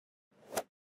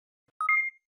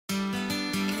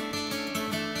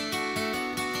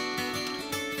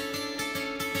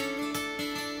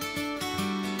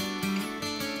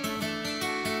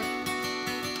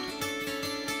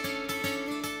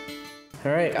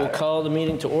All right, we'll call the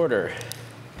meeting to order.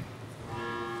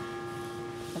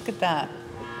 Look at that.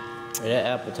 Right at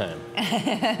Apple time.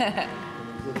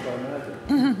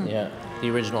 Yeah, the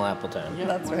original Apple time. Yeah,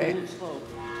 that's right.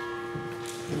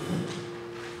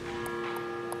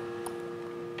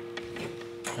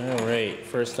 All right,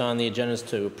 first on the agenda is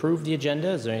to approve the agenda.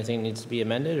 Is there anything that needs to be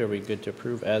amended, or are we good to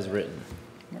approve as written?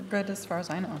 We're good as far as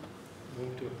I know.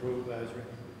 Move to approve as written.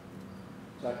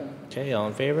 Second. Okay, all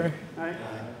in favor? Aye.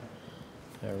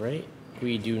 All right,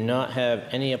 we do not have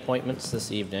any appointments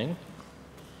this evening,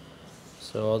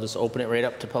 so I'll just open it right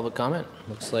up to public comment.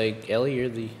 Looks like, Ellie, you're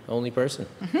the only person.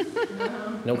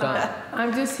 No comment.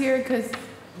 I'm just here because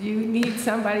you need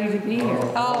somebody to be here.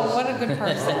 Oh, what a good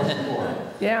person.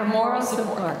 Yeah, moral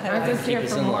support. I'm just here Keep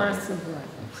us for in moral line. support.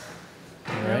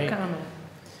 All No right. comment.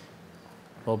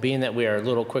 Well, being that we are a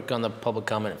little quick on the public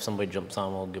comment, if somebody jumps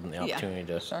on, we'll give them the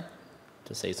opportunity Sure.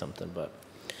 to say something, but.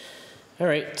 All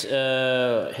right,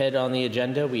 head on the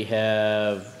agenda, we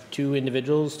have 2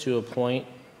 individuals to appoint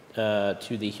to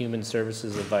the Human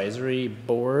Services Advisory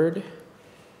Board.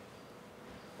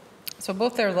 So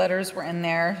both their letters were in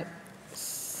there,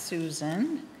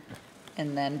 Susan,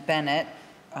 and then Bennett.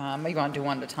 You want to do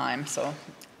one at a time, so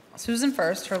Susan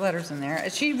first, her letter's in there.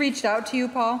 Has she reached out to you,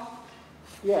 Paul?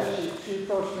 Yeah, she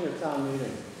approached me at town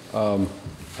meeting.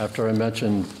 After I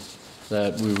mentioned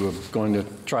that we were going to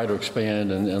try to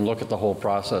expand and look at the whole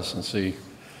process and see,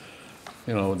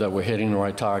 you know, that we're hitting the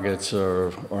right targets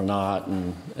or not,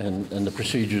 and the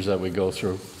procedures that we go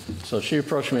through. So she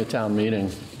approached me at town meeting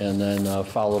and then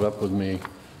followed up with me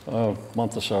a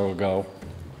month or so ago.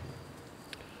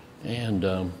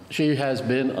 And she has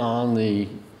been on the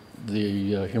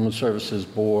Human Services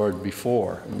Board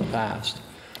before in the past.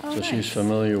 Oh, so nice. She's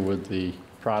familiar with the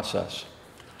process.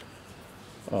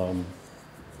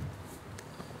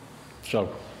 So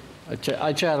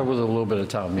I chatted with her a little bit at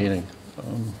town meeting.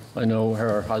 I know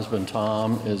her husband,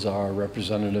 Tom, is our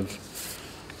representative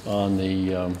on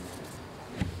the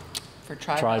For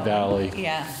Tri-Valley.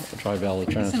 Yeah. Tri-Valley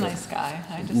He's Transit. a nice guy.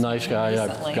 I just Nice met him guy.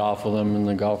 recently. I golf with him in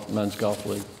the men's golf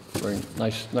league. Very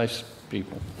nice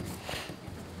people.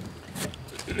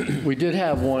 We did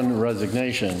have one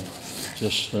resignation,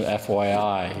 just an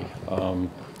FYI.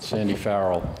 Sandy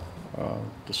Farrell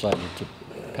decided to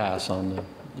pass on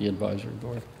the advisory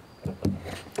board.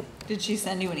 Did she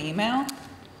send you an email?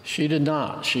 She did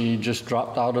not. She just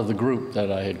dropped out of the group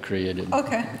that I had created.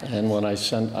 Okay. And when I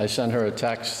sent her a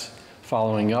text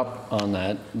following up on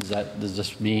that, does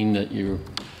this mean that you're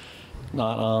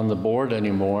not on the board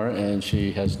anymore? And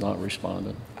she has not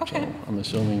responded. Okay. So I'm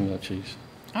assuming that she's.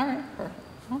 All right, perfect.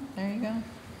 Well, there you go.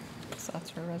 So that's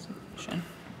her resignation.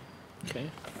 Okay.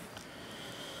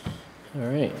 All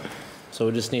right, so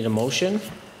we just need a motion.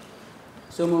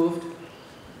 So moved.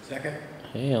 Second.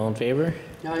 Okay, all in favor?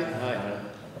 Aye. All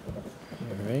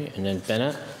right, and then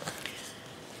Bennett.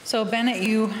 So Bennett,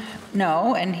 you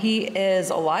know, and he is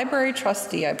a library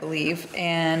trustee, I believe,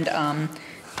 and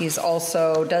he's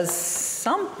also does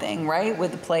something, right,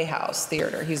 with the Playhouse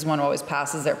Theater. He's the one who always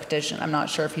passes their petition. I'm not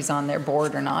sure if he's on their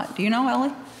board or not. Do you know,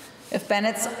 Ellie? If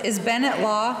is Bennett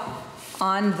Law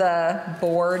on the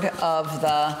board of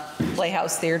the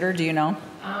Playhouse Theater? Do you know?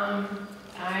 I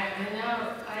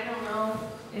don't know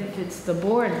if it's the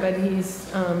board, but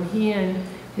he and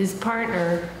his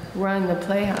partner run the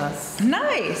Playhouse.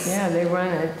 Nice. Yeah, they run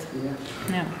it.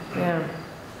 Yeah. Yeah.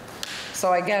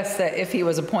 So I guess that if he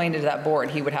was appointed to that board,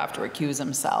 he would have to recuse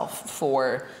himself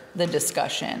for the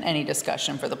discussion, any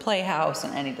discussion for the Playhouse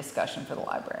and any discussion for the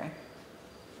library.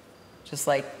 Just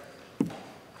like,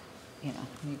 you know,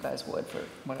 you guys would for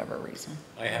whatever reason.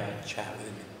 I had a chat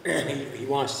with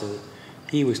him.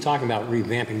 He was talking about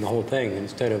revamping the whole thing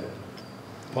instead of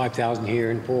 5,000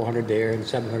 here and 400 there and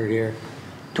 700 here.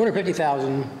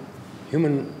 250,000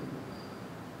 human,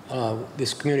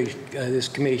 this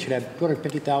committee should have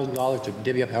 $250,000 to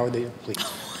divvy up however they please.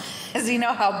 Does he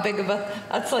know how big of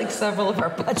that's like several of our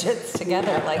budgets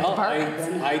together, like departments?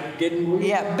 I didn't.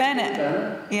 Yeah, Bennett.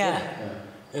 Yeah.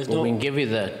 There's Well, no, we can give you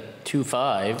the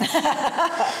 2.5.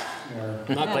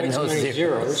 not quite so many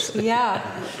zeros. Yeah.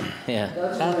 Yeah.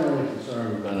 That's my only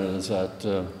concern with Bennett, is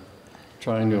that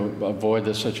trying to avoid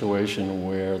the situation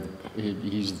where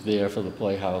he's there for the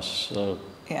Playhouse,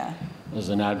 Yeah. as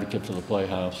an advocate for the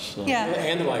Playhouse. Yeah.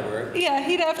 And the library. Yeah,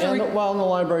 he'd have to. And, well, in the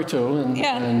library too. And,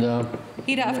 Yeah. And,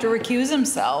 He'd have to recuse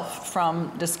himself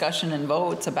from discussion and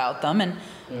votes about them, and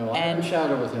you know, I haven't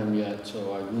chatted with him yet,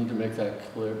 so I need to make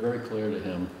that clear, very clear to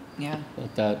him, yeah,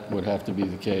 that would have to be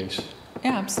the case.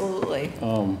 yeah, absolutely.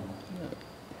 I'm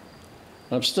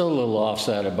still a little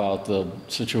offset about the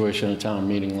situation at town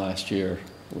meeting last year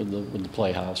with the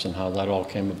Playhouse and how that all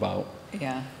came about.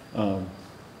 Yeah, So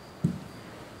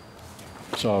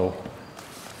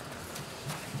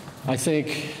I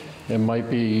think it might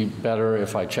be better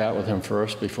if I chat with him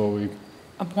first before we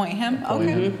Appoint him? appoint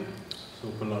Okay. him.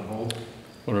 Put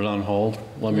it on hold.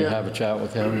 Let me have a chat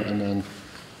with him and then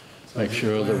make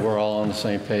sure that we're all on the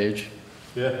same page.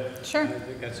 Sure. I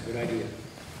think that's a good idea.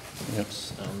 Yep.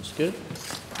 Sounds good.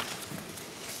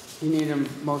 You need a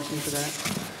motion for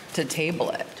that? To table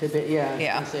it. Yeah.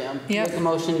 Yeah. I was gonna say, Yep. Make a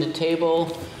motion to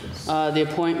table the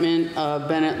appointment of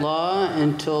Bennett Law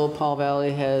until Paul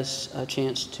Valley has a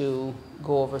chance to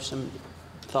go over some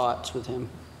thoughts with him.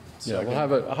 Yeah,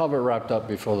 I'll have it wrapped up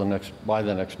by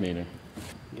the next meeting.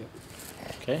 Yep.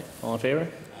 Okay, all in favor?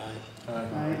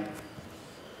 Aye.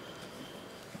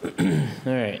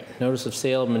 All right, notice of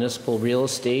sale of municipal real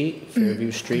estate,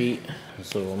 Fairview Street.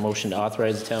 So a motion to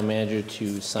authorize the town manager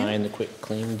to sign the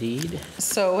quitclaim deed.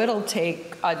 So it'll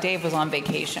take, Dave was on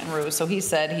vacation, Rue, so he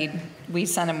said we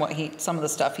sent him some of the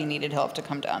stuff he needed. He'll have to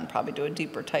come down, probably do a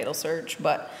deeper title search,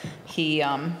 but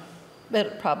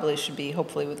it probably should be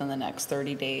hopefully within the next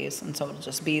 30 days. And so it'll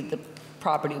just be, the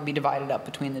property will be divided up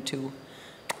between the two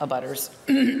abutters,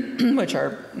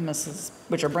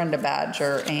 which are Brenda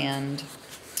Badger and,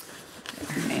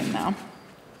 her name now.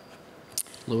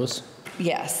 Lewis?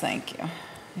 Yes, thank you.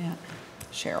 Yeah,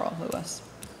 Cheryl Lewis.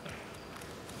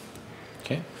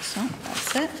 Okay, So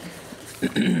that's it.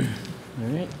 all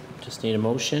right. Just need a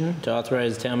motion to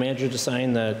authorize the town manager to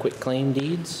sign the quitclaim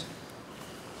deeds.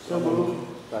 So moved.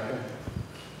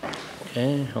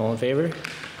 Okay, all in favor?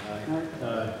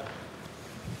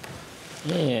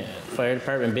 Yeah, fire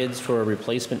department bids for a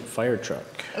replacement fire truck.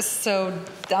 So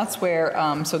that's where,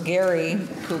 so Gary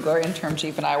Kugler, interim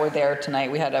chief, and I were there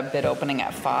tonight. We had a bid opening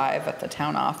at 5 at the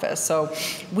town office. So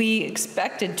we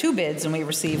expected 2 bids and we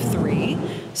received 3.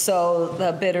 So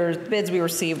the bids we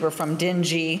received were from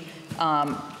Dingy,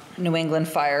 New England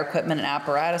Fire Equipment and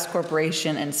Apparatus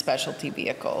Corporation, and Specialty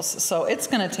Vehicles. So it's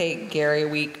gonna take Gary a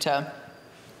week to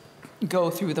go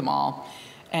through them all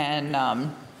and,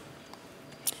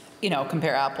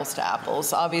 compare apples to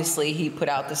apples. Obviously, he put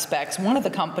out the specs. One of the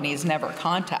companies never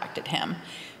contacted him.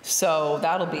 So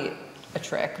that'll be a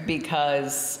trick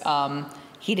because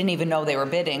he didn't even know they were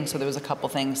bidding. So there was a couple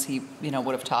things he, would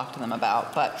have talked to them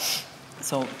about. But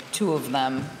so 2 of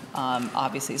them,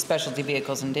 obviously Specialty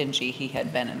Vehicles and Dingy, he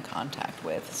had been in contact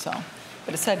with. So,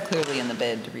 but it said clearly in the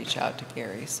bid to reach out to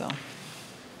Gary. So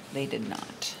they did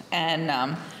not.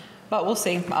 And, but we'll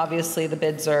see. Obviously, the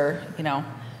bids are,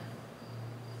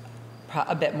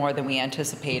 a bit more than we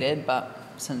anticipated, but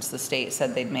since the state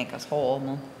said they'd make us whole,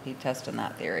 we'll be testing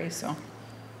that theory, so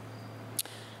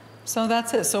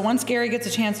that's it. So once Gary gets a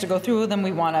chance to go through them,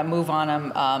 we want to move on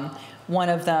them. One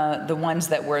of the ones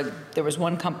that there was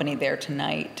one company there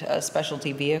tonight,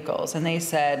 Specialty Vehicles, and they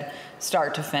said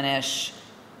start to finish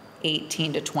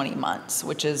 18 to 20 months,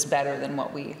 which is better than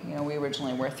what we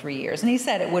originally were 3 years. And he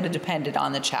said it would have depended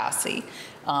on the chassis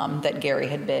that Gary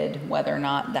had bid, whether or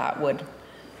not that would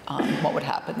what would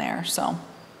happen there. So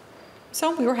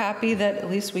we were happy that at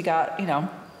least we got, a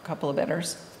couple of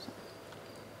bidders.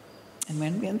 And we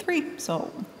ended up getting 3, so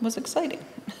it was exciting.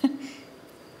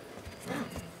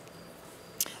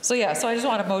 So I just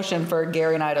want a motion for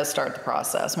Gary and I to start the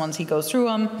process. Once he goes through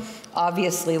them,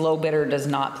 obviously low bidder does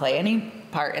not play any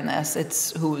part in this.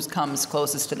 It's who comes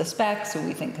closest to the specs, who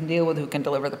we think can deal with, who can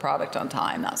deliver the product on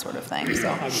time, that sort of thing. So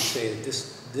I would say that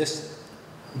this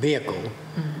vehicle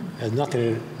has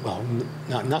nothing, well,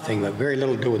 not nothing, but very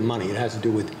little to do with money. It has to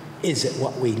do with, is it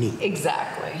what we need?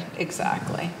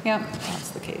 Exactly. Yep, that's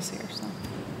the case here, so.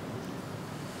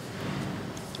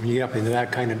 When you get up into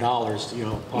that kind of dollars,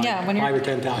 Yeah, when you're- $5,000 or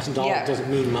 $10,000 Yeah. doesn't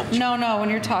mean much. No,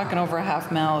 when you're talking over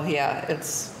 $500,000, yeah,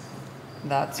 that's,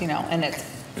 and it's,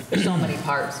 there's so many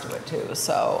parts to it too.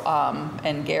 So,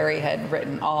 and Gary had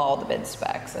written all the bid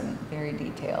specs and very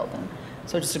detailed. And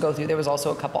so just to go through, there was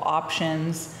also a couple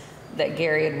options that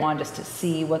Gary had wanted us to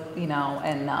see what,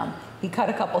 and he cut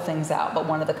a couple things out, but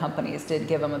one of the companies did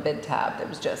give him a bid tab that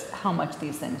was just how much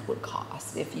these things would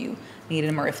cost if you needed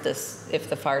them, or if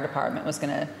the fire department was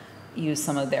going to use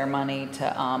some of their money to,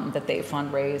 that they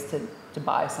fundraised to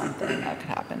buy something. That could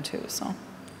happen too, so.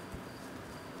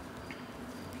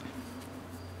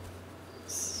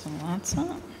 So that's it.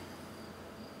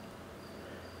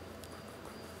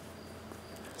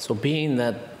 So being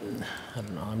that, I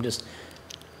don't know, I'm just,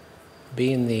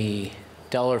 being the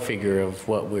dollar figure of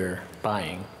what we're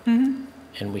buying,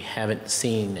 and we haven't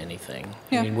seen anything.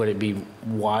 Yeah. I mean, would it be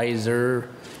wiser?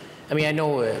 I mean, I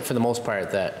know for the most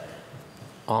part that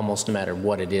almost no matter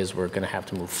what it is, we're going to have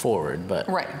to move forward, but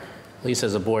Right. at least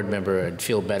as a board member, I'd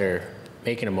feel better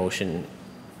making a motion,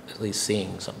 at least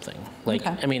seeing something. Like,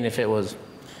 Okay. I mean, if it was,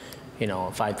 you know,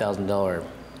 a $5,000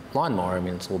 lawnmower, I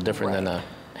mean, it's a little different than a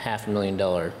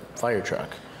 $500,000 fire truck.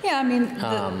 Yeah, I mean,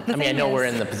 I mean, I know we're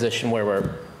in the position where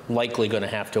we're likely going to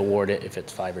have to award it if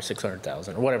it's 500,000 or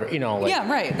 600,000 or whatever, you know. Like, yeah,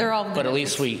 right, they're all. but at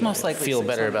least we most likely feel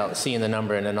better 600. about seeing the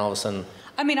number, and then all of a sudden,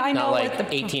 I mean, I know not like what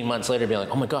the. 18 months later being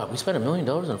like, oh my God, we spent $1 million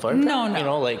on a fire truck? No, no. You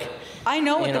know, like. I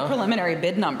know what you the know? preliminary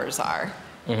bid numbers are.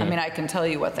 I mean, I can tell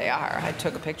you what they are. I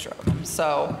took a picture of them,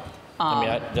 so.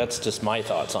 I mean, that's just my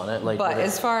thoughts on it. Like, But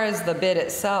as far as the bid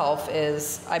itself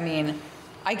is, I mean,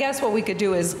 I guess what we could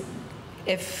do is,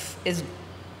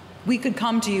 we could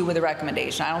come to you with a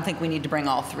recommendation. I don't think we need to bring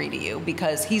all three to you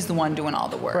because he's the one doing all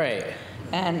the work. Right.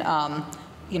 And,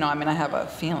 you know, I mean, I have a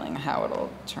feeling how it'll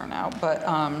turn out, but,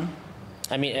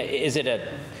 I mean, is it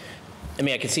I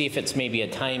mean, I could see if it's maybe a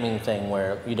timing thing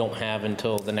where you don't have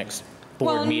until the next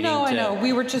board well, meeting no, I know.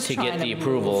 We were just to trying get the to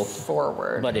approval. move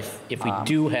forward. But if we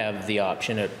do have the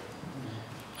option, I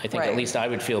think at Right. least I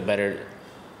would feel better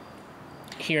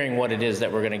hearing what it is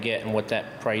that we're going to get and what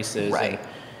that price is. Right.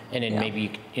 And then Yeah.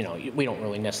 maybe, you know, we don't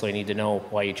really necessarily need to know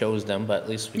why you chose them, but at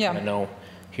least we Yeah. kind of know,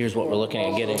 here's what we're looking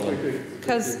at getting. Also, if we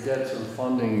Because- could get some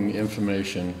funding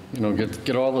information, you know,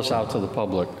 get all this out to the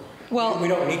public. We well,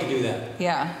 don't need to do that.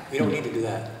 yeah, We don't need to do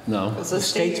that. No? it's The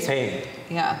state's paying.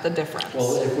 yeah, the difference.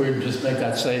 Well, if we just make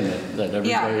that statement, that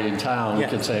everybody in town Yeah.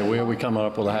 could say, where are we coming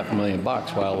up with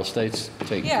 $500,000 while the state's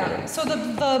taking care of Yeah, it? so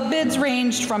the bids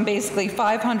ranged from basically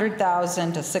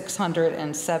 500,000 to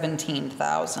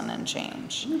 617,000 and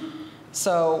change.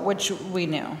 So, which we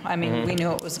knew. I mean, we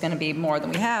knew it was gonna be more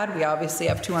than we had. We obviously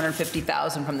have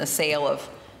 250,000 from the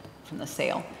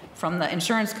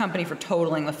insurance company for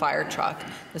totaling the fire truck.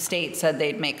 The state said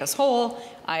they'd make us whole.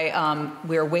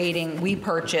 We're waiting, we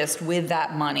purchased with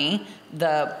that money,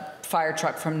 the fire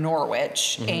truck from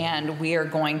Norwich, and we are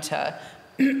going to,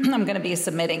 I'm gonna be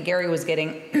submitting, Gary was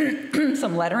getting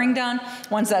some lettering done.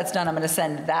 Once that's done, I'm gonna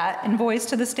send that invoice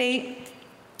to the state.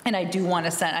 And I do want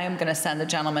to I am going to send the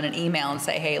gentleman an email and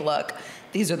say, hey, look,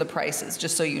 these are the prices,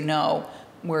 just so you know,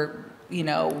 you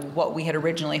know, what we had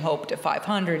originally hoped at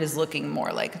 500 is looking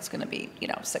more like it's going to be, you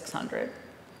know, 600,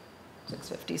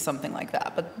 650, something like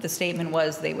that. But the statement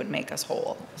was they would make us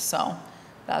whole. So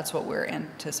that's what we're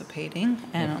anticipating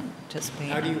and anticipating.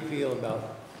 How do you feel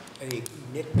about any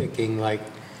nitpicking, like,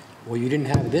 well, you didn't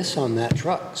have this on that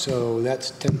truck, so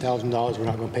that's $10,000 we're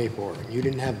not going to pay for. You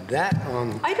didn't have that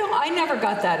on. I never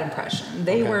got that impression.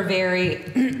 They Okay. were very,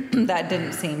 that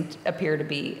didn't appear to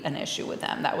be an issue with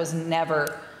them. That was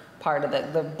never part of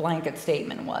the blanket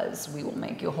statement was, we will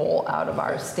make you whole out of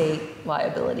our state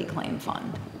liability claim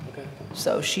fund. Okay.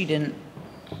 So she didn't,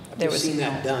 there You've was seen no.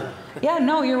 that done. Yeah,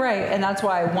 no, you're right. And that's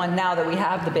why now that we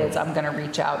have the bids, I'm gonna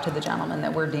reach out to the gentleman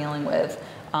that we're dealing with,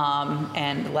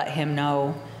 and let him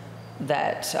know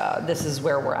that this is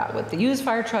where we're at with the used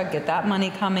fire truck, get that money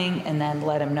coming, and then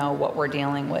let him know what we're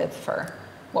dealing with for,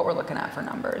 what we're looking at for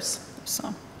numbers,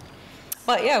 so.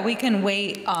 But yeah, we can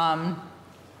wait,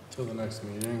 Till the next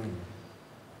meeting?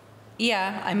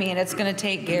 yeah, I mean, it's gonna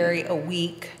take Gary a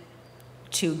week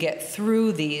to get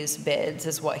through these bids,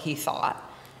 is what he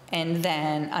thought. And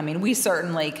then, I mean, we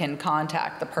certainly can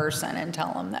contact the person and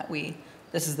tell them that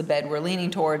this is the bid we're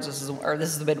leaning towards, this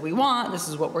is the bid we want, this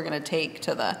is what we're gonna take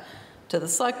to the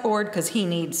select board, because he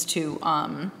needs to,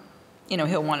 you know,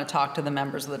 he'll want to talk to the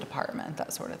members of the department,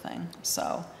 that sort of thing.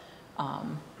 So,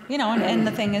 you know, and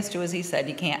the thing is too, as he said,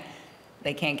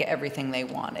 they can't get everything they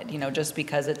wanted, you know, just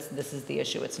because this is the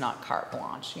issue, it's not carte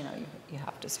blanche, you know, you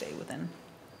have to stay within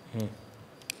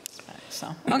specs,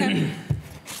 so, okay.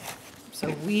 So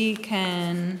we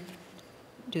can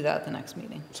do that at the next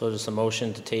meeting. So just a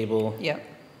motion to table Yep,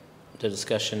 the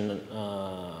discussion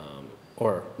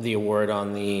or the award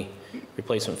on the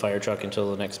replacement fire truck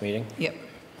until the next meeting? yep.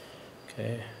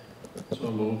 Okay.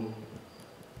 So move.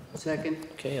 Second?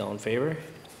 Okay, all in favor?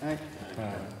 All right.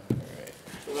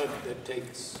 So that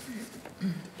takes the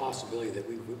possibility that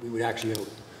we would actually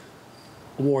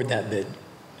award that bid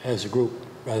as a group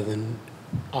rather than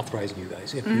authorizing you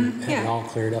guys, if you have it yeah. all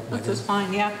cleared up by This then. is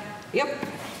fine, yeah, yep.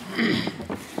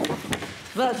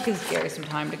 Well, that gives Gary some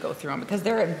time to go through them, because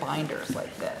they're in binders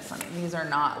like this. I mean, these are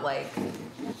not like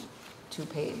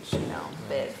 2-page, you know,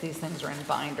 bids. These things are in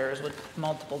binders with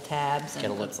multiple tabs and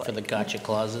Gotta look it's for the like. gotcha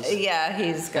clauses. Yeah,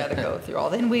 he's gotta go through all,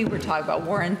 then we were talking about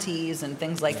warranties and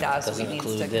things like that, so he Doesn't needs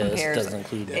to include this, compare. doesn't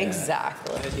include that.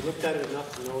 Exactly. Have you looked at it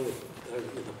enough to know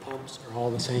that the pumps are all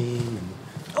the same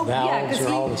Oh, and yeah, valves are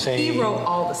all the because same? he wrote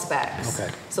all the specs.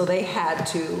 Okay. So they had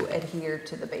to adhere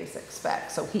to the basic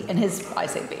specs. So I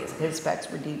say basic, his specs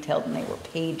were detailed and they were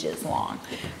pages long.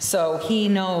 So he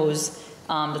knows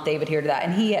that they've adhered to that.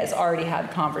 And he has already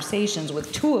had conversations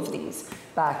with 2 of these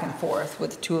back and forth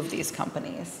with 2 of these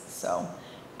companies. So,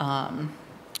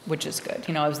 which is good.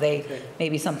 You know, as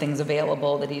maybe something's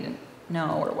available that he didn't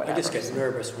know or whatever. I just get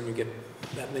nervous when you get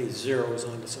that many zeros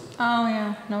onto something. Oh,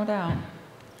 yeah, no doubt.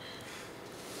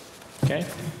 Okay.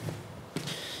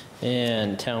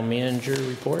 And town manager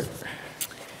report.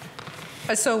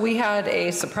 So we had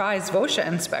a surprise VOSHA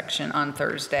inspection on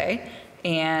Thursday,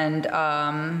 and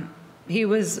he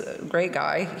was a great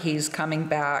guy. He's coming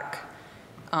back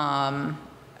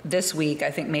this week,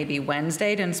 I think maybe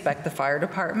Wednesday, to inspect the fire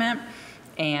department,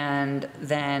 and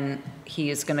then he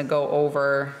is going to go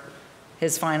over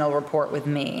his final report with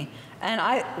me.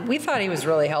 And we thought he was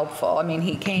really helpful. I mean,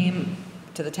 he came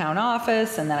to the town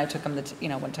office, and then I took him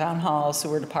to, went town hall,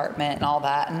 sewer department, and all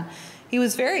that. And he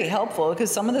was very helpful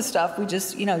because some of the stuff we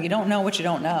just, you don't know what you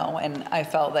don't know. And I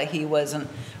felt that he wasn't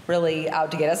really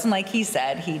out to get us. And like he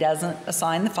said, he doesn't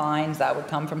assign the fines. That would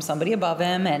come from somebody above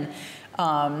him.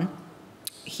 And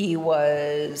he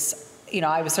was,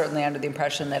 I was certainly under the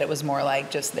impression that it was more like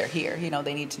just they're here.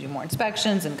 They need to do more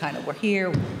inspections and kind of we're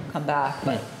here, come back.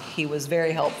 But he was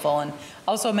very helpful. And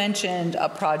also mentioned a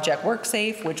project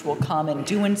WorkSafe, which will come and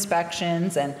do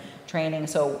inspections and training.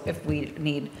 So if we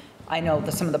need, I know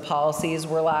that some of the policies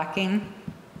were lacking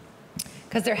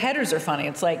because their headers are funny.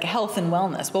 It's like health and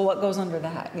wellness. Well, what goes under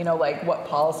that? Like what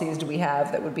policies do we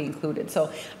have that would be included?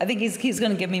 So I think he's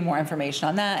going to give me more information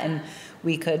on that, and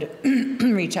we could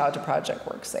reach out to Project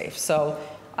WorkSafe. So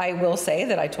I will say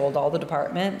that I told all the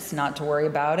departments not to worry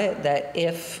about it, that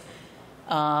if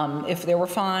there were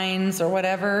fines or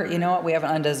whatever, you know what, we have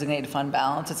an undesignated fund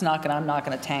balance. I'm not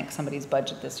gonna tank somebody's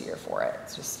budget this year for it.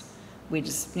 It's just, we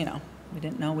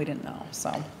didn't know,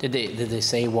 so. Did they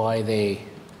say why they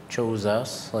chose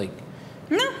us? Like,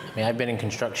 No. I mean, I've been in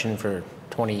construction for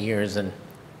 20 years and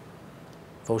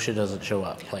VOSHA doesn't show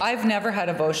up. Like, I've never had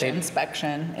a VOSHA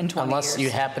inspection in 20 years. unless you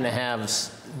happen to have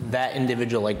that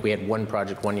individual, like we had one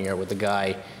project one year with the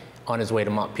guy on his way to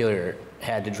Montpelier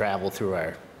had to travel through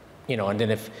our, and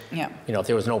then if, if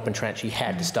there was an open trench, he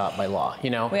had to stop by law,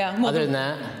 Yeah, well, Other than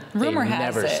that, they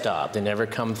never stop. They never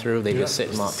come through. They just sit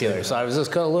in Montpelier. So I was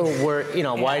just a little worried,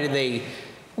 why did they,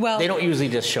 they don't usually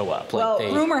just show up.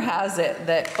 Rumor has it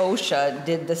that OSHA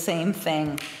did the same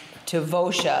thing to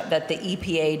VOSHA that the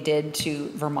EPA did to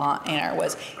Vermont, and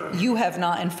was, you have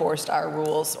not enforced our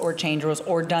rules or changed rules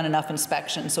or done enough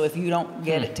inspections. So if you don't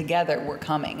get it together, we're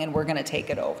coming and we're going to take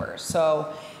it over.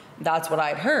 So that's what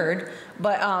I'd heard.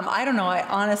 But I don't know.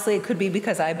 Honestly, it could be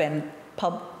because I've been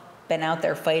out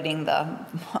there fighting the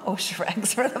OSHA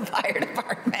regs for the fire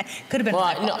department. Could have been.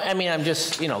 Well, no, I mean, I'm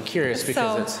just curious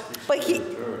because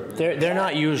they're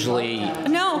not usually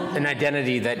an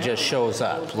identity that just shows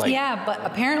up. Like, yeah, but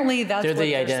apparently they're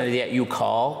the identity that you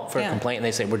call for a complaint, and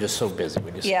they say we're just so busy,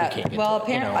 we can't get well, to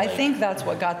apparently, I think that's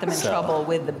what got them in trouble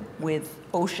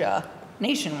with OSHA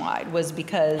nationwide, was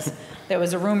because there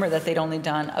was a rumor that they'd only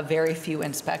done a very few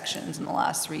inspections in the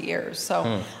last 3 years.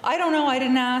 So I don't know. I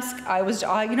didn't ask. I was,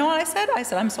 you know what I said? I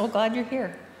said, I'm so glad you're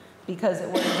here, because it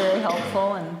was very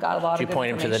helpful and got a lot of good information. Did you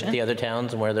point him to the other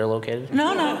towns and where they're located?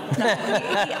 No.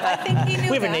 I think he knew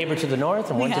that. We have a neighbor to the north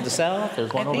and one to the south.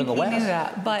 There's one over in the west. I think he knew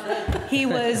that. But he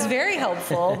was very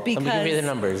helpful because... Let me give you the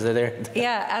numbers. They're there.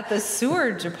 Yeah, at the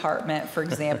sewer department, for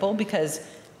example, because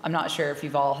I'm not sure if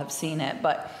you've all have seen it,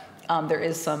 but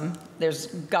there's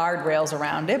guardrails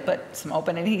around it, but some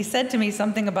open. And he said to me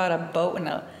something about a boat and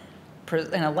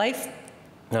a life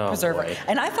preserver. Boy.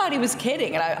 And I thought he was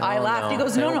kidding, and I laughed. He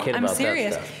goes, no, I'm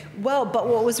serious. Well, but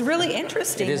what was really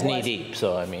interesting was... It is knee deep,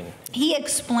 so I mean... He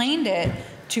explained it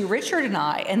to Richard and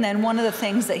I, and then one of the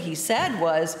things that he said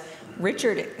was,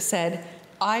 Richard said,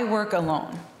 I work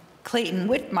alone. Clayton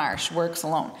Whitmarsh works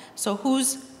alone. So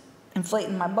who's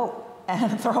inflating my boat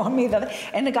and throwing me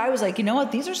and the guy was like, you know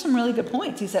what, these are some really good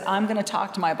points. He said, I'm going to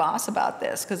talk to my boss about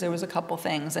this, because there was a couple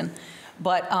things.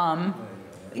 But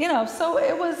so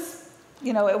it was,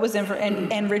 it was,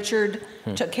 and Richard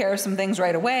took care of some things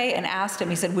right away and asked him,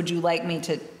 he said, would you like me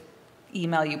to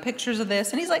email you pictures of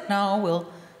this? And he's like, no,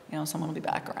 someone will be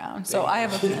back around. So I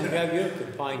have you have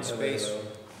confined space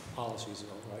policies,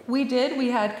 right? We did.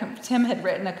 Tim had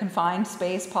written a confined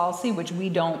space policy, which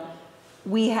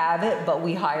we have it, but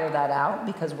we hire that out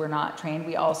because we're not trained.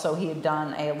 He had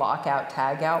done a lockout,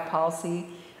 tag out policy.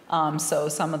 So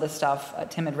some of the stuff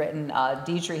Tim had written,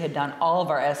 Dietrich had done all of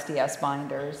our SDS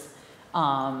binders.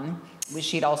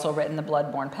 She'd also written the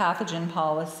bloodborne pathogen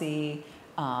policy.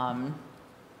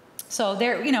 So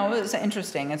there, it was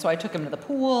interesting. And so I took him to the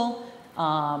pool.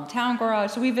 town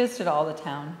garage. So we visited all the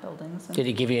town buildings. Did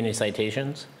he give you any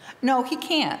citations? No, he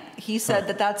can't. He said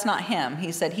that that's not him.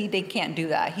 He said they can't do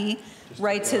that. He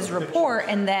writes his report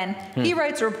and then, he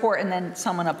writes a report and then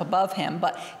someone up above him,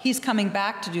 but he's coming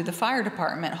back to do the fire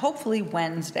department, hopefully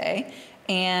Wednesday.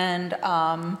 And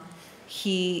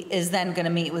he is then gonna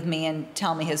meet with me and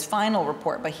tell me his final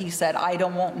report, but he said,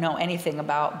 won't know anything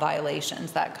about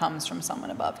violations. That comes from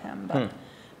someone above him.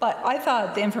 But I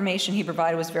thought the information he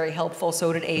provided was very helpful.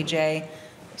 So did AJ,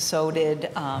 so did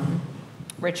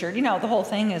Richard. You know, the whole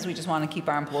thing is we just want to keep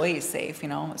our employees safe, you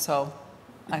know. So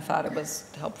I thought it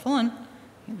was helpful, and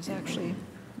he was actually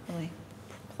a really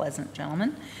pleasant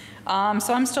gentleman.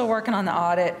 So I'm still working on the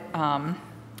audit.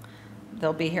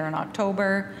 They'll be here in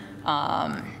October.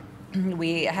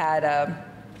 We had a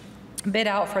bid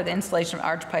out for the installation of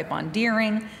arch pipe on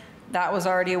Deering. That was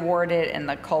already awarded, and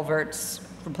the culverts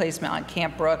replacement on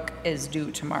Camp Brook is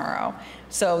due tomorrow.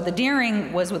 So the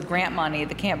Deering was with grant money.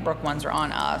 The Camp Brook ones are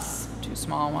on us, 2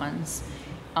 small ones.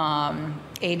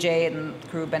 AJ and the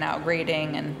crew have been out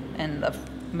grading, and the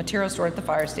material stored at the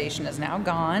fire station is now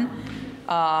gone.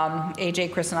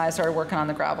 AJ, Chris, and I started working on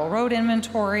the gravel road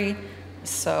inventory,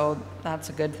 so that's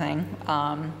a good thing.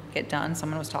 Get done.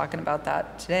 Someone was talking about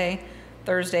that today.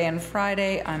 Thursday and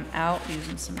Friday, I'm out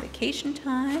using some vacation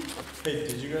time. Hey,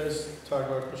 did you guys talk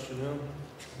about Christian Hill?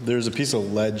 There's a piece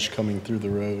of ledge coming through the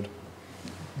road.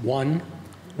 One,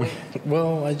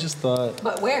 Well, I just thought,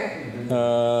 But where?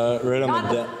 right on Not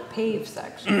the the deck. paved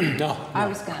section. no. I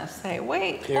was gonna say,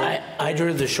 wait. I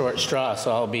drew the short straw,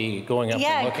 so I'll be going up and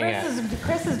Yeah, looking at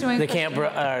Chris is doing the Camp,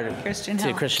 Christian the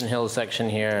Hill. Christian Hill section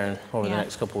here over the Yeah.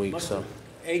 next couple weeks, so.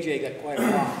 AJ got quite a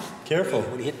rock. Careful.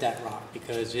 When he hit that rock,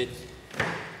 because it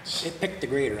picked the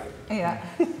grader up. Yeah,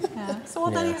 yeah. So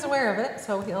well, then Yeah. he's aware of it,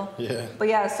 so he'll. Yeah. But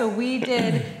yeah, so we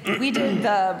did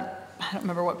the, I don't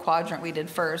remember what quadrant we did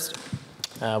first.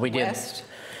 We did, West?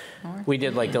 North? we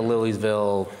did like the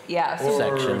Liliesville, Yeah, so,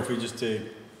 Or Section. if we just take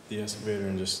the excavator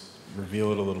and just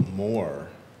reveal it a little more,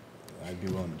 I'd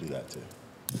be willing to do that too.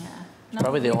 yeah.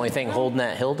 probably the only thing holding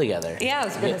that hill together. Yeah, I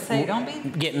was gonna say, don't be,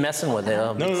 Get messing with it.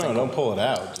 No, don't pull it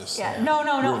out. Just yeah, no,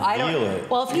 I Reveal don't. it.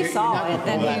 Well, if you saw it,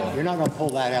 then You're not gonna pull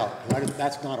that out.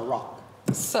 That's not a rock.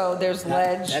 so there's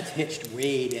ledge, That's hitched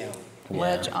way down.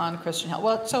 ledge on Christian Hill.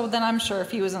 Well, so then I'm sure if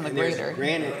he was in the And there's grader.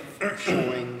 granite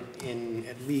showing in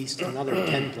at least another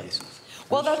 10 places.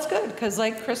 Well, that's good, because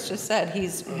like Chris just said,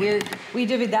 we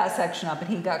divvied that section up and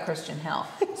he got Christian Hill.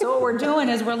 So what we're doing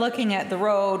is we're looking at the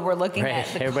road, we're looking Right, at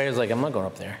the, everybody's like, I'm not going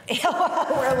up there. we're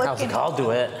I was looking, like, I'll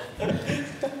do it.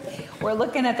 we're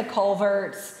looking at the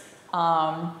culverts,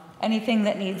 anything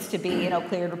that needs to be,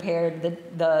 cleared, repaired,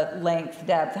 the length,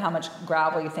 depth, how much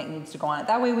gravel you think needs to go on it.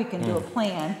 That way we can do a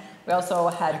plan. We also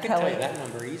I had can tell Kelly. you that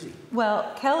number easy.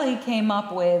 Well, Kelly came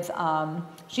up with,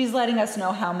 she's letting us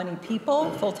know how many people,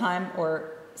 full-time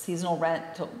or seasonal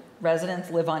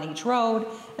residents live on each road,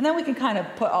 and then we can kind of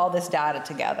put all this data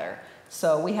together.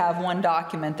 So we have one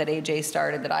document that AJ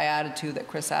started that I added to, that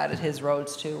Chris added his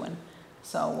roads to, and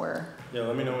so we're, Yeah,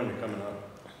 let me know when you're coming up.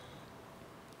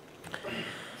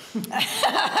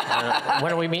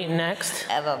 When are we meeting next?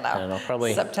 I don't know. I don't know,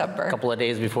 probably September. a couple of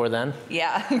days before then.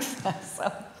 Yeah,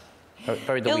 so.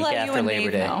 Probably the He'll week let you after and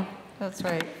Labor Dave Day. know. That's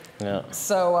right. Yeah.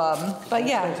 So, but Those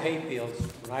yeah, hayfields,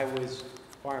 when I was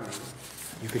farming,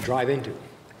 you could drive into.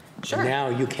 sure, Now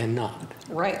you cannot.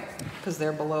 right, because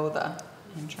they're below the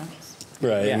entrance.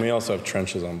 Right, Yeah. and we also have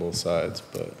trenches on both sides,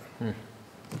 but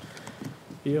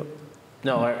Yep.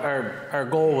 No, our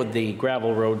goal with the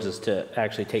gravel roads is to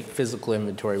actually take physical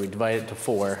inventory. We divide it to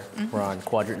 4. We're on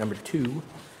quadrant number 2.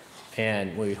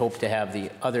 And we hope to have the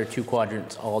other 2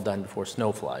 quadrants all done before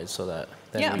snow flies, so that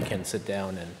then Yeah. we can sit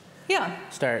down and Yeah,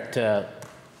 start to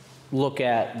look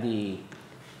at the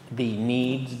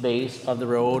needs base of the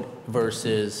road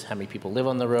versus how many people live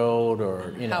on the road,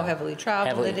 or, how heavily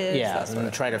traveled it is. Yeah, that sort and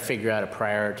of- try to figure out a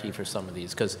priority for some of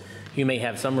these, because you may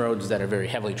have some roads that are very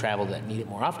heavily traveled that need it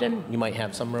more often. You might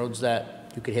have some roads that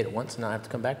you could hit it once and not have to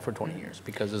come back for 20 years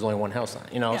because there's only one house on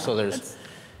it, Yeah, so there's.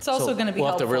 It's also so going to be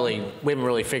we'll have helpful. to we haven't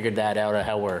really figured that out of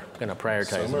how we're going to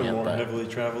prioritize some them are yet, more but heavily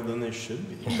traveled than they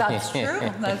should be. That's true,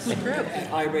 that's true. At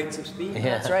high rates of speed. yeah.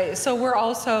 That's right. So we're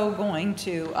also going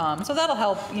to, so that'll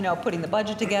help, putting the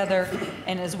budget together,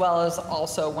 and as well as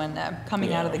also when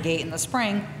coming out of the gate in the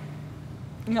spring,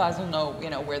 you guys will know,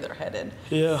 where they're headed.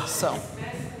 Yeah. So,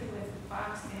 Especially with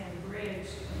Foxton Bridge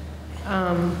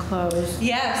closed.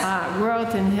 yes.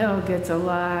 Royalton Hill gets a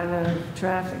lot of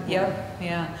traffic. Yep,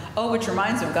 yeah. Oh, which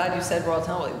reminds me, I'm glad you said Royal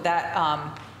Hill. That,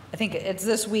 I think it's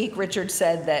this week, Richard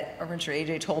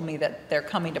AJ told me that they're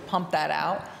coming to pump that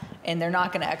out. and they're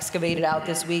not gonna excavate it out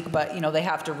this week, but, you know, they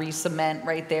have to re-cement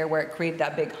right there where it created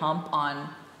that big hump on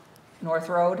North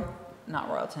Road, not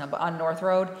Royalton, but on North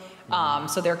Road.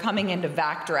 So they're coming in to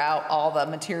Vector out all the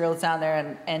materials down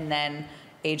there, and then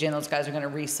AJ and those guys are gonna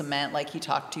re-cement, like he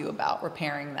talked to you about,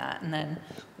 repairing that, and then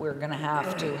we're gonna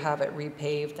have to have it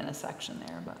repaved in a section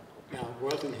there, but. Now,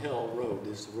 Royalton Hill Road,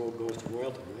 this road goes to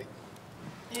Royalton, right?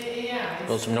 Yeah.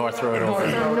 Goes from North Road over.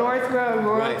 From North Road,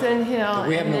 Royalton Hill,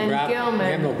 We have and no then gravel, we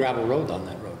have no Gilman. gravel road on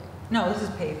that road. No, this is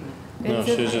pavement. No, It's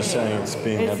she was a- just saying it's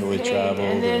being it's heavily paved,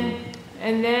 traveled.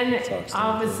 And then Trucks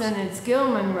all of a and sudden it's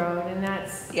Gilman Road, and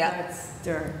that's Yeah.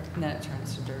 dirt. And then it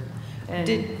turns to dirt. And-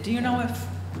 Do you know if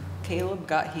Caleb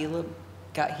got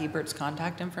Hebert's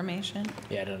contact information?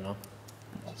 Yeah, I don't know.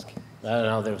 I don't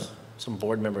know, there was some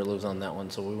board member lives on that one,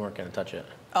 so we weren't gonna touch it.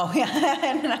 Oh, yeah,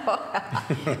 I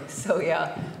know. So,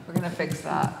 yeah, we're gonna fix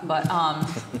that, but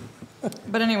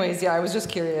anyways, yeah, I was just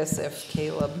curious if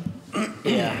Caleb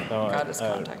Yeah. no, got his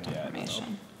I- contact yeah, I don't know.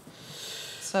 information.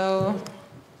 So,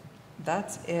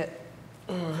 that's it.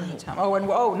 Oh, and,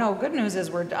 oh, no, good news is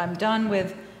I'm done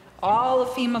with all of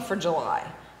FEMA for July.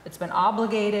 It's been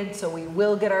obligated, so we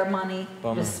will get our money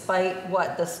Bummer. despite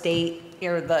what the state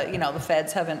or the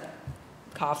feds haven't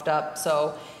coughed up,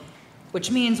 so,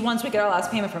 which means once we get our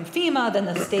last payment from FEMA, then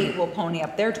the state will pony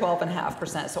up their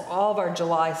 12.5%, so all of our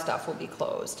July stuff will be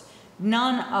closed.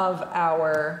 None of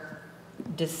our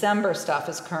December stuff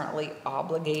is currently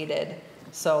obligated,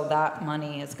 so that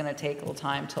money is gonna take a little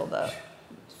time till the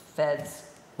feds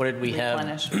What did we have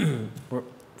replenish.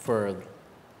 for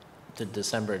the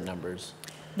December numbers?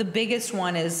 The biggest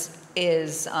one is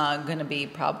gonna be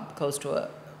close to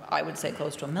I would say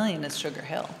close to $1 million is Sugar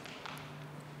Hill.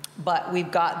 But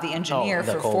we've got the engineer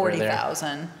the for culvert there.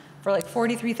 40,000. For like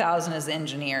 43,000 is the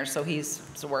engineer, so he's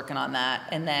working on that.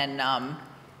 And then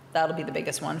that'll be the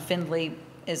biggest one. Findlay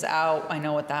is out. I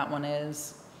know what that one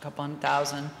is, a couple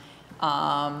 $100,000.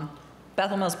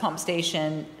 Bethel Mills Pump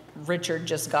Station, Richard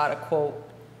just got a quote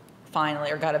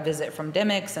finally, or got a visit from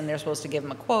Dimick's, and they're supposed to give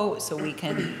him a quote so we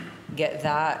can get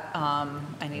that.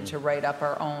 I need to write up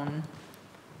our own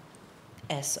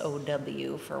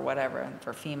SOW for whatever,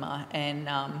 for FEMA, and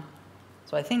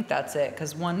so I think that's it,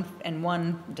 because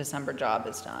one December job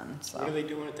is done, What are so. they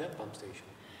doing at that pump station?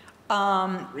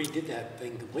 Redid that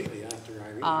thing completely after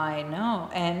Irene. I know,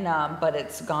 and, but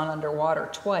it's gone underwater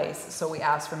twice, so we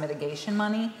asked for mitigation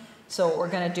money. So what we're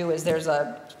gonna do is there's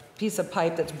a piece of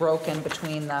pipe that's broken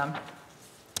between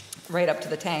right up to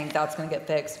the tank, that's gonna get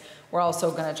fixed. We're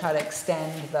also gonna try to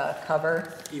extend the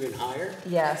cover. Even higher?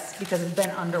 Yes, because it's been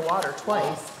underwater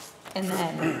twice. And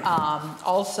then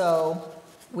also,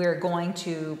 we're going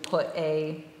to put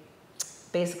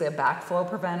basically a backflow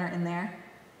preventer in there.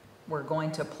 We're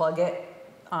going to plug it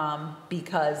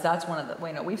because that's one of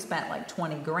the, we've spent like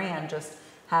 20 grand just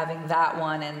having that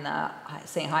one and the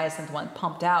St. Hyacinth one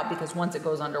pumped out, because once it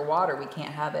goes underwater, we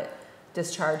can't have it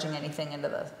discharging anything into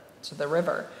the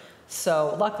river.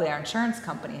 So luckily our insurance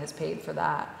company has paid for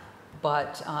that.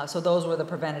 But, so those were the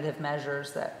preventative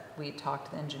measures that we talked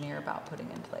to the engineer about putting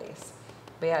in place.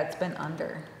 But yeah, it's been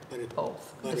under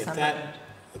both. But if December.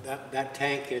 that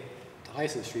tank at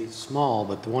Hyacinth Street is small,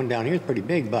 but the one down here is pretty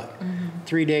big, but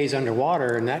 3 days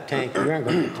underwater and that tank, you aren't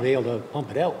going to be able to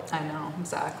pump it out. I know,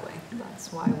 exactly.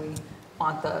 That's why we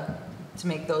want to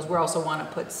make those. We also want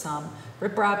to put some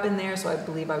riprap in there, so I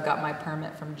believe I've got my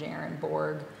permit from Jaron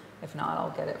Borg. If not,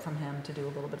 I'll get it from him to do a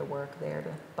little bit of work there.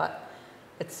 But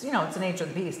it's, it's the nature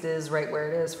of the beast. It is right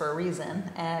where it is for a reason.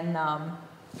 And,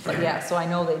 but yeah, so I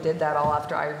know they did that all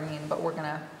after Irene, but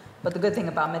but the good thing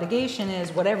about mitigation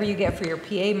is whatever you get for your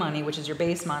PA money, which is your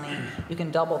base money, you can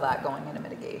double that going into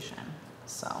mitigation.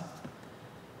 So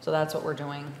that's what we're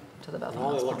doing to the Bethel And all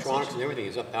the Mills Pump electronics Station. and everything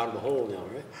is up out of the hole now,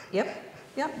 right?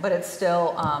 Yep, but it's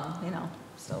still,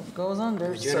 still goes under.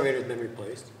 The so- generator's been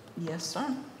replaced. Yes,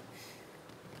 sir.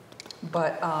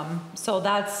 But, so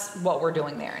that's what we're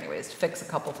doing there anyways, to fix a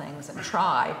couple things and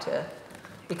try to,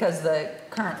 because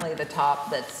currently the top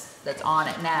that's on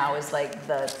it now is like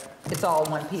it's all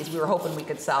one piece. We were hoping we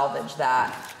could salvage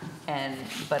that,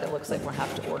 but it looks like we'll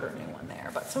have to order a new one there.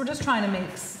 But, so we're just trying to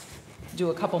do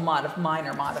a couple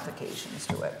minor modifications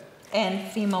to it. And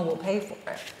FEMA will pay for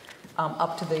it,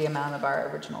 up to the amount of our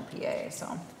original PA,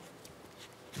 so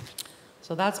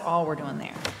that's all we're doing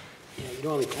there. Yeah, you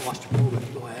don't really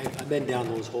claustrophobic. Boy, I've been down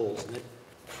those holes. And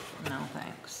No,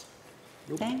 thanks.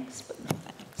 Nope. Thanks, but no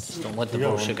thanks. Just don't let the You got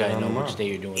bullshit one guy down know tomorrow. which day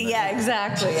you're doing that. Yeah,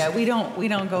 exactly. Yeah, we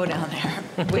don't go down there.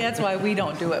 That's why we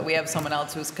don't do it. We have someone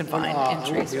else who's confined I in won't be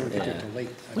able Tracer. to get there till late.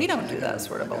 We don't do that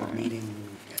sort of I got a opening. meeting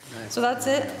at 9 So that's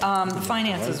o'clock. it. The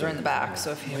finances are in the back,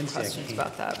 so if you have Wednesday I questions can't,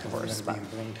 about that, of because I'm course. gonna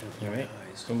But be in Burlington for All right. my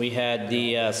And we had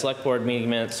the select board meeting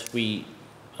minutes,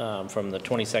 from the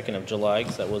 22nd of July,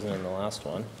 because that wasn't in the last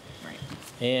one. Right.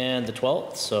 And the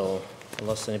 12th, so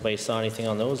unless anybody saw anything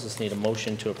on those, just need a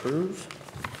motion to approve.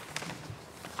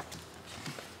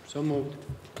 So moved.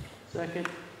 Second?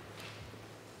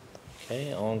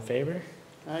 Okay, all in favor?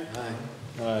 Aye.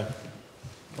 Aye.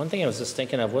 One thing I was just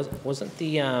thinking of, wasn't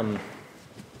the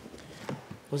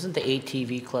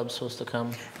ATV club supposed to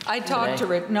come? I talked to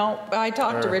today? I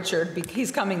talked to Or- Richard,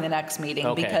 he's coming the next meeting,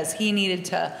 Okay. because he needed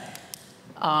to,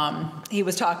 he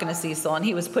was talking to Cecil, and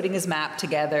he was putting his map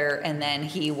together, and then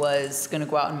he was gonna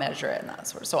go out and measure it and that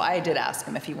sort of, so I did ask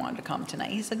him if he wanted to come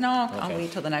tonight. He said, no, I'll Okay.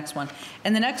 wait till the next one.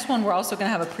 And the next one, we're also gonna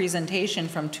have a presentation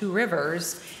from Two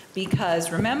Rivers, because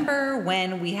remember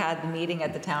when we had the meeting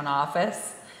at the town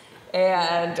office?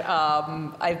 And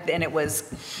and it was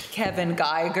Kevin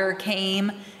Geiger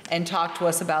came and talked to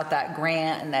us about that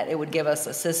grant and that it would give us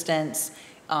assistance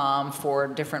for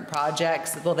different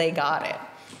projects. Well, they got it.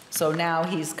 So now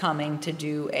he's coming to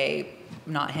do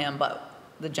not him, but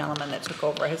the gentleman that took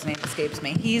over, his name escapes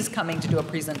me. He's coming to do a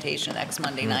presentation next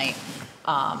Monday night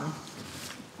on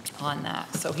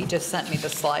that. So he just sent me the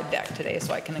slide deck today,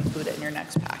 so I can include it in your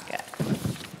next packet.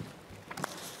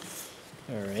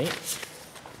 All right.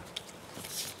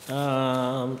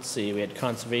 Let's see, we had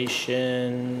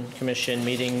Conservation Commission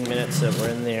meeting minutes that were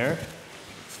in there.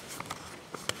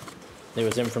 There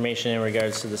was information in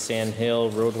regards to the Sand Hill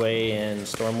roadway and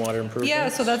stormwater improvements. Yeah,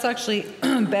 so that's actually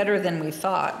better than we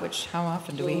thought, which how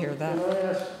often do we hear that? Can I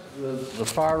ask, the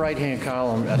far right-hand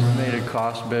column, estimated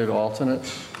cost bid alternate,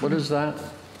 what is that?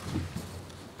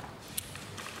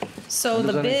 So What does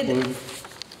the that bid, include?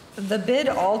 the bid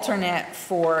alternate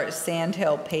for Sand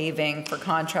Hill paving for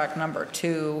contract number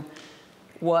 2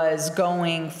 was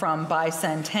going from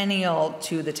Bicentennial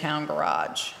to the town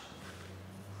garage.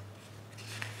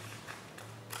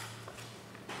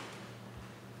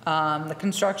 The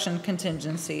construction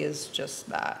contingency is just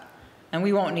that. And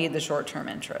we won't need the short-term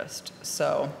interest,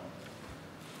 so.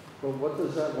 Well, what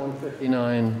does that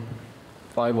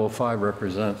 159,505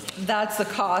 represent? That's the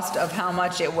cost of how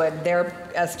much it would, their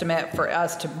estimate for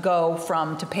us to go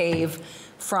from, to pave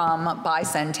from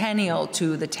Bicentennial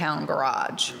to the town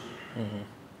garage.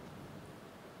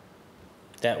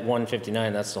 That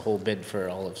 159, that's the whole bid for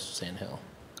all of Sand Hill.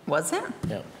 Was it?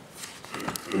 Yep.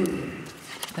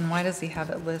 Then why does he have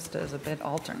it listed as a bid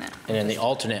alternate? And then the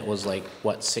alternate was like,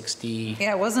 what, 60,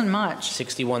 Yeah, it wasn't much.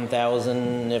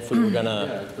 61,000 if we were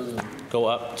gonna go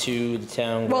up to the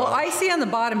town Well, garage? I see on the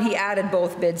bottom, he added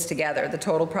both bids together, the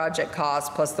total project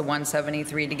cost plus the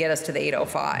 173 to get us to the I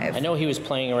 805. know he was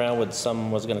playing around with some,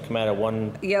 was gonna come out of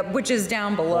one Yep, which is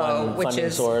down below, which funding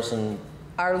is source, and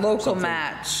our local something.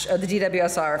 match, the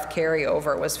DWSRF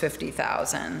carryover was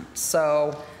 50,000.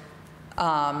 So,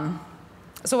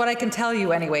 so what I can tell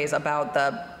you anyways about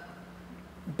the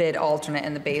bid alternate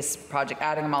and the base project,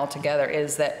 adding them all together,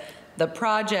 is that the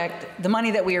project, the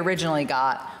money that we originally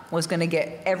got was gonna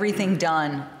get everything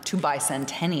done to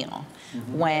Bicentennial.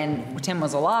 When Tim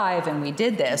was alive and we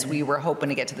did this, we were hoping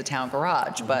to get to the town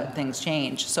garage, but things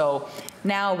changed. So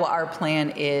now what our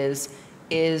plan is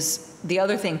the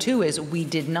other thing too is we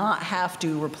did not have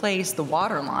to replace the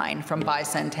water line from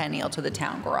Bicentennial to the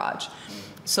town garage.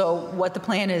 So what the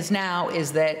plan is now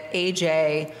is that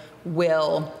AJ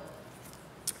will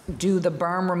do the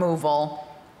berm removal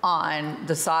on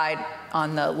the side,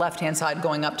 on the left-hand side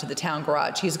going up to the town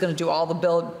garage. He's gonna do all the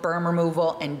berm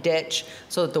removal and ditch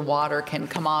so that the water can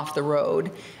come off the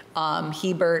road.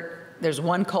 Hebert, there's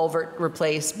one culvert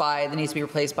that needs to be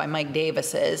replaced by Mike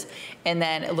Davis's. And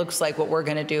then it looks like what we're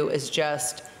gonna do is do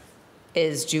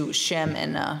shim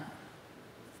and a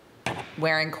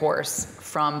wearing course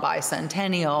from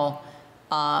Bicentennial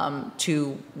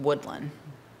to Woodland.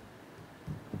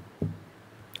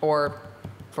 Or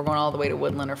if we're going all the way to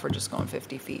Woodland, or if we're just going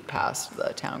 50 feet past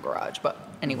the town garage, but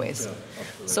anyways.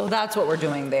 So that's what we're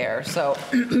doing there. So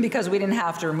because we didn't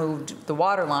have to remove the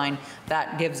water line,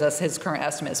 that gives us, his current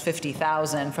estimate is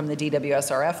 50,000 from the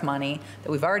DWSRF money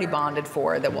that we've already bonded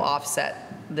for that will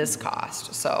offset this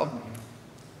cost, so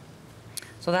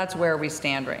that's where we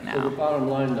stand right So the now. bottom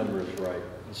line number is right,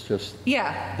 it's just,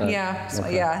 Yeah, yeah, so,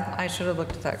 Okay. yeah, I should have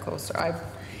looked at that closer.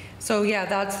 So yeah,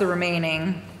 that's the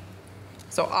remaining.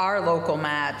 So our local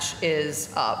match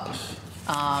is up,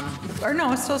 or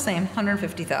no, it's still the same,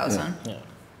 150,000. yeah.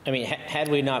 I mean, had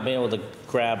we not been able to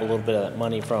grab a little bit of that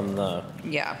money from the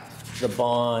Yeah,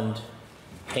 bond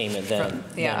payment, then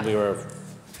yeah. we were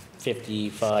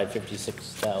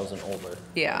 56,000 over.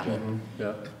 yeah.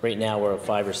 yeah. Right now, we're at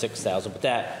 5,000 or 6,000, but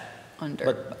that under.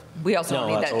 But- We also no, don't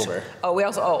need that. that's over. Oh, we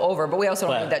also, over, but we also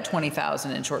don't But- need that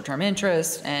 20,000 in short-term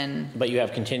interest, and But you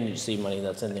have contingency money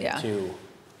that's in there Yeah. too,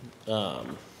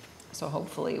 so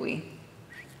hopefully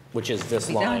which is this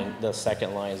Be done. line, the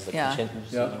second line is the Yeah.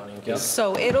 contingency Yeah. money. in Yeah. case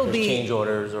So it'll there's be. change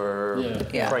orders or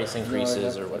Yeah. price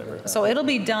increases or whatever. So it'll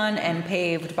be done and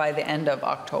paved by the end of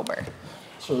October.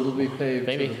 So it'll be paved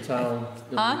to Maybe. the town,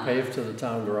 it'll Huh? be paved to the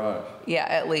town garage, Yeah,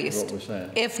 at is least. what we're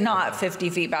saying. If not 50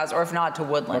 feet past, or if not to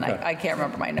Woodland. Okay. I can't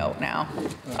remember my note now.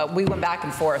 We went back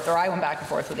and forth, or I went back and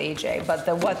forth with AJ, but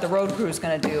what the road crew's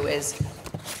gonna do is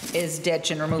ditch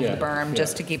and remove the Yeah, berm yeah.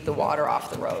 just to keep the water off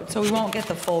the road. So we won't get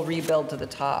the full rebuild to the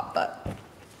top, but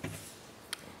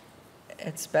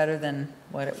it's better than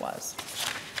what it was.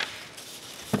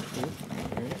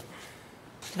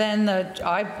 Then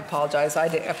I apologize,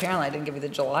 apparently I didn't give you the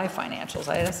July financials.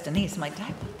 I asked Denise, I'm like, did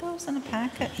I put those in a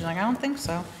packet? She's like, I don't think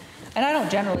so. And I don't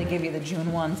generally give you the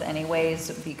June ones anyways,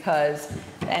 because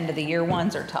the end of the year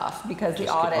ones are tough, because the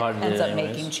Just get audit audited ends up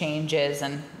anyways. making changes,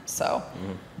 and so.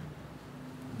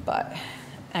 But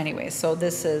anyway, so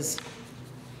this is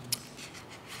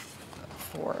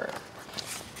for,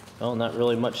 Oh, not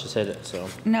really much to say it, so.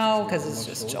 no, because it's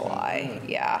just July,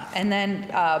 yeah. And then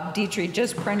Dietrich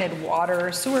just printed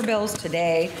water sewer bills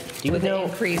today Do you with the know-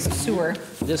 increased sewer.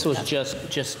 This was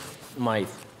just my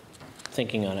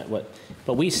thinking on it,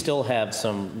 but we still have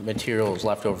some materials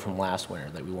left over from last winter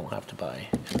that we won't have to buy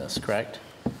in this, correct?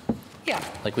 Yeah,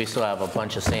 Like, we still have a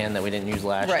bunch of sand that we didn't use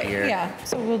last right, year. yeah.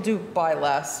 So we'll do buy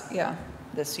less, yeah,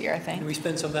 this year, I Did think. we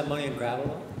spend some of that money on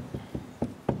gravel?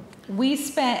 We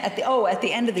spent at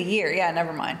the end of the year, yeah,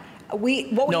 never mind. What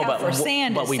we No, have for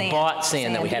sand but is we sand. bought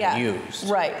sand that we haven't yeah. used.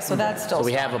 Right, so that's still. So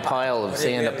we have a stockpiled. pile of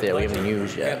sand up there we haven't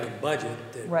used We have yet. a budget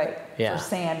that. Right, Yeah. for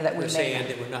sand that we For sand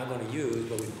made. that we're not gonna use,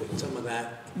 but we put some of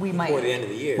that We might. before the end of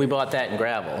the year. We bought that in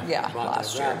gravel. Yeah, Bought that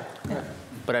last year. gravel.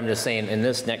 But I'm just saying, in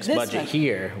this next This budget one-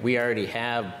 here, we already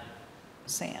have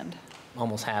Sand,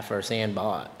 almost half our sand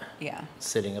bought, yeah,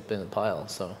 sitting up in the pile,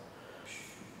 so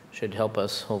should help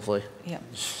us, hopefully. yeah.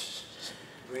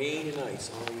 Rain and ice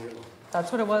all year long. That's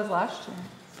what it was last year.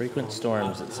 Frequent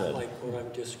storms, it Not said, like what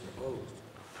I've just proposed.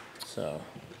 so.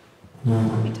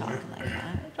 Don't be talking like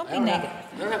that. Don't I be don't negative. have,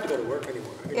 I don't have to go to work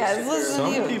anymore. I can Yeah, just sit listen there.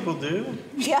 to Some you. people do.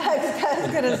 Yeah, I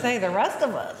was gonna say, the rest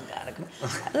of us gotta go.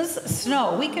 This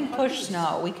snow, we can push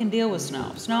snow, we can deal with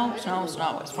snow. Snow,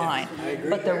 it's fine.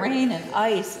 But the rain and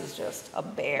ice is just a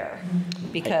bear,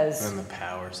 because, And the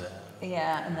power's out.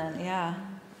 yeah, and then, yeah,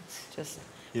 it's just,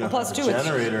 You and don't plus have a too, it's,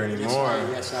 generator anymore.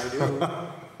 Yes, I do.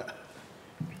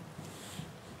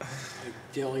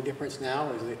 The only difference now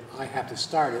is that I have to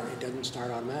start it, it doesn't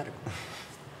start automatically.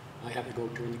 I have to go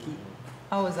turn the key.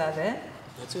 oh, is that it?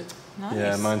 That's it. Nice.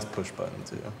 Yeah, mine's push button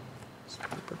too.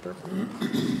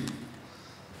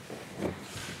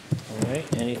 All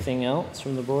right, anything else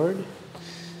from the board?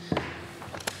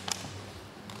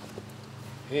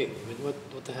 Hey,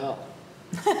 what the hell?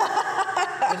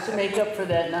 Just to make up for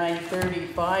that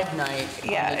 9:35 night. on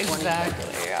Yeah, the 22nd.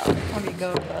 exactly, yeah. When you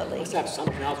go to the Let's lake. have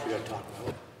something else we gotta talk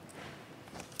about.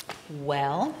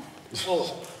 Well,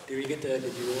 Oh, did you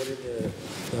order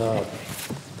the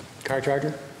car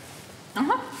charger?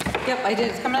 yep, I did,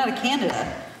 it's coming out of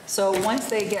Canada. So once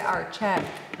they get our check,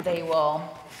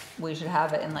 we should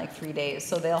have it in like 3 days.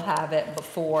 So they'll have it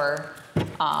before,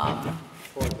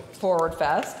 Forward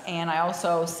Fest, and I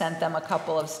also sent them a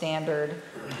couple of standard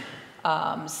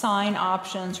sign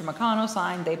options from Meccano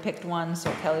Sign. They picked one,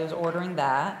 so Kelly was ordering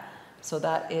that. So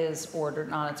that is ordered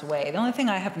and on its way. The only thing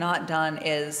I have not done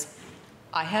is,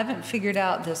 I haven't figured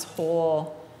out this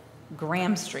whole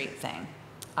Graham Street thing.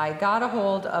 I got a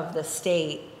hold of the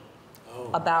state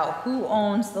about who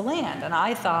owns the land, and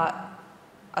I thought,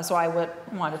 so I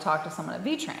wanted to talk to someone at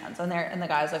V-Trans, and the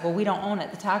guy's like, well, we don't own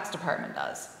it, the tax department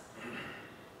does.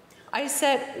 I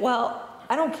said, well,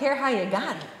 I don't care how you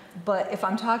got it, but if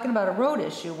I'm talking about a road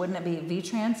issue, wouldn't it be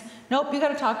V-Trans? Nope, you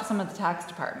gotta talk to someone at the tax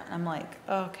department. I'm like,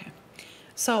 okay.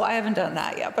 So I haven't done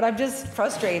that yet, but I'm just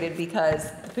frustrated because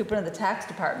the people in the tax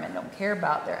department don't care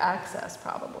about their access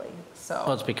probably,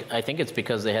 Well, so. I think it's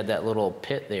because they had that little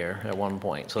pit there at one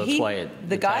point, so that's why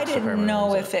The guy tax didn't department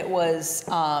know owns if it was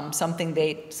something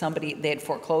they had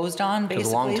foreclosed on, basically.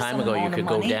 Because a long time ago, someone you owed could him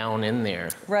go money. down in there.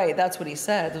 Right, that's what he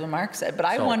said, that's what Mark said, but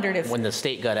I So wondered if, when the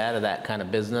state got out of that kind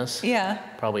of business, yeah,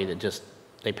 probably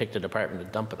they picked a department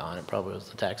to dump it on, it probably was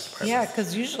the tax department. yeah,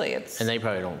 because usually it's, And they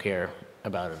probably don't care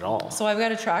about it at all. so I've got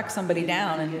to track somebody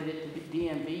down and, Give it to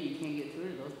DMV, you can't get through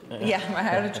to those people. yeah, I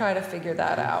had to try to figure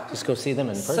that out. Just go see them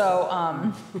in person. So,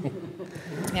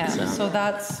 yeah, so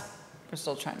we're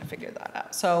still trying to figure that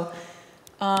out. So,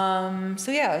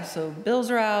 So yeah, so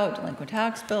bills are out, delinquent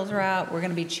tax bills are out. We're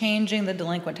gonna be changing the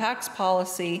delinquent tax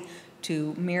policy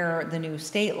to mirror the new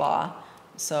state law.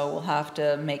 So we'll have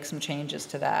to make some changes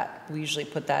to that. We usually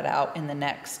put that out in the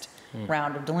next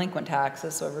round of delinquent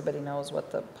taxes, so everybody knows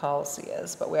what the policy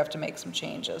is, but we have to make some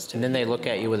changes to it. And then they look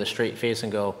at you with a straight face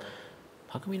and go,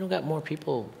 how come we don't got more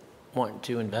people wanting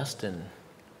to invest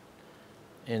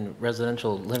in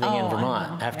residential living Oh, in I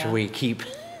Vermont know, after yeah. we keep,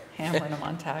 Hammering them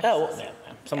on taxes. oh, well, yeah,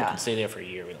 someone Yeah. can stay there for a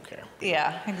year, we don't care.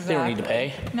 Yeah, exactly. They don't need to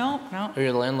pay. No, no. Or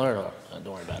you're the landlord, oh,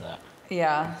 don't worry about that.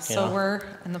 Yeah, so know? we're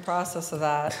in the process of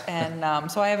that, and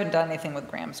so I haven't done anything with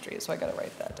Graham Street, so I gotta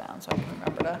write that down, so I can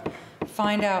remember to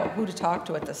find out who to talk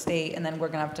to at the state, and then we're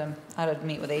gonna have to, I had to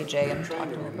meet with AJ I'm and talk trying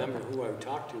to to him. remember who I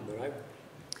talked to, but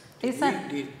They sent,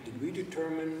 did we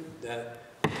determine that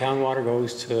town water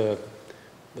goes to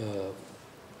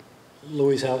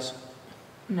Louis' house?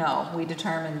 no, we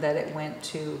determined that it went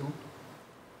to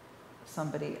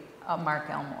somebody, Mark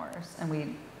Elmore's, and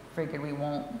we figured we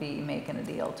won't be making a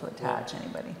deal to attach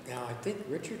anybody. Now, I think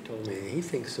Richard told me he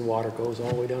thinks the water goes all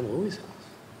the way down to Louis' house.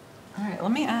 All right,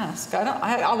 let me ask. I don't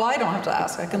have to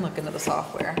ask. I can look into the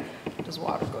software. Does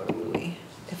water go to Louis?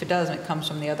 If it doesn't, it comes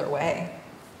from the other way.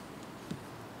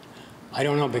 I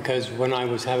don't know, because when I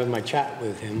was having my chat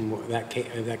with him, that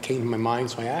came to my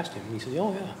mind, so I asked him. He said,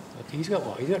 oh, yeah, he's got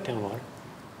water, he's got town water.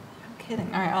 I'm kidding.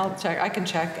 All right, I'll check. I can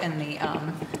check in the,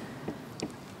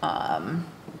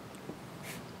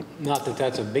 Not that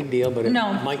that's a big deal, but it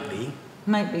No. might be.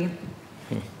 might be.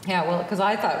 Yeah, well, because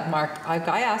I thought Mark, I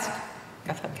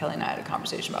thought Kelly and I had a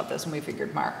conversation about this, and we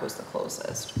figured Mark was the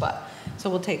closest, but, so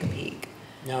we'll take a peek.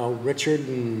 Now, Richard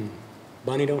and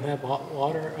Bunny don't have hot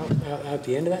water out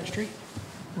the end of that street?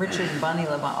 Richard and Bunny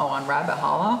live on Rabbit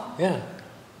Hollow? Yeah.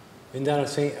 Isn't that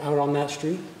out on that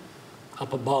street?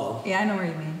 Up above? Yeah, I know where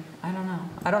you mean. I don't know.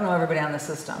 I don't know everybody on the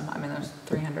system. I mean, there's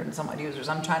 300 and some odd users.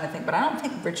 I'm trying to think, but I don't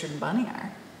think Richard and Bunny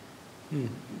are.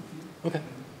 Okay.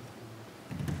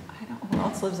 I don't, who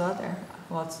else lives out there?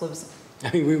 Who else lives?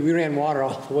 I mean, we ran water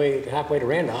all the way, halfway to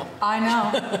Randolph. I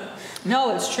know.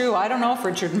 No, it's true. I don't know if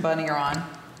Richard and Bunny are on.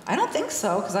 I don't think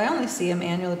so, because I only see him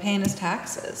annually paying his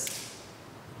taxes.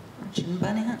 Richard and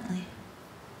Bunny Huntley.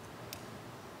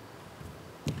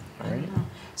 I don't know.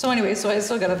 So anyway, so I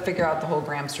still got to figure out the whole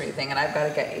Graham Street thing, and I've got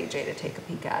to get AJ to take a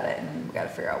peek at it, and we got to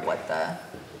figure out what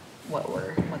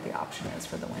the option is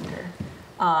for the winter.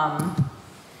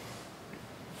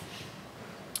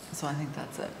 So I think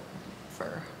that's it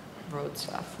for road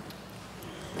stuff.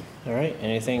 All right,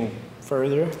 anything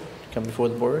further to come before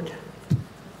the board?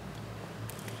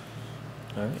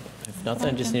 All right, if nothing,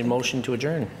 I just need a motion to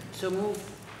adjourn. So moved.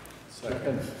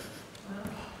 Second.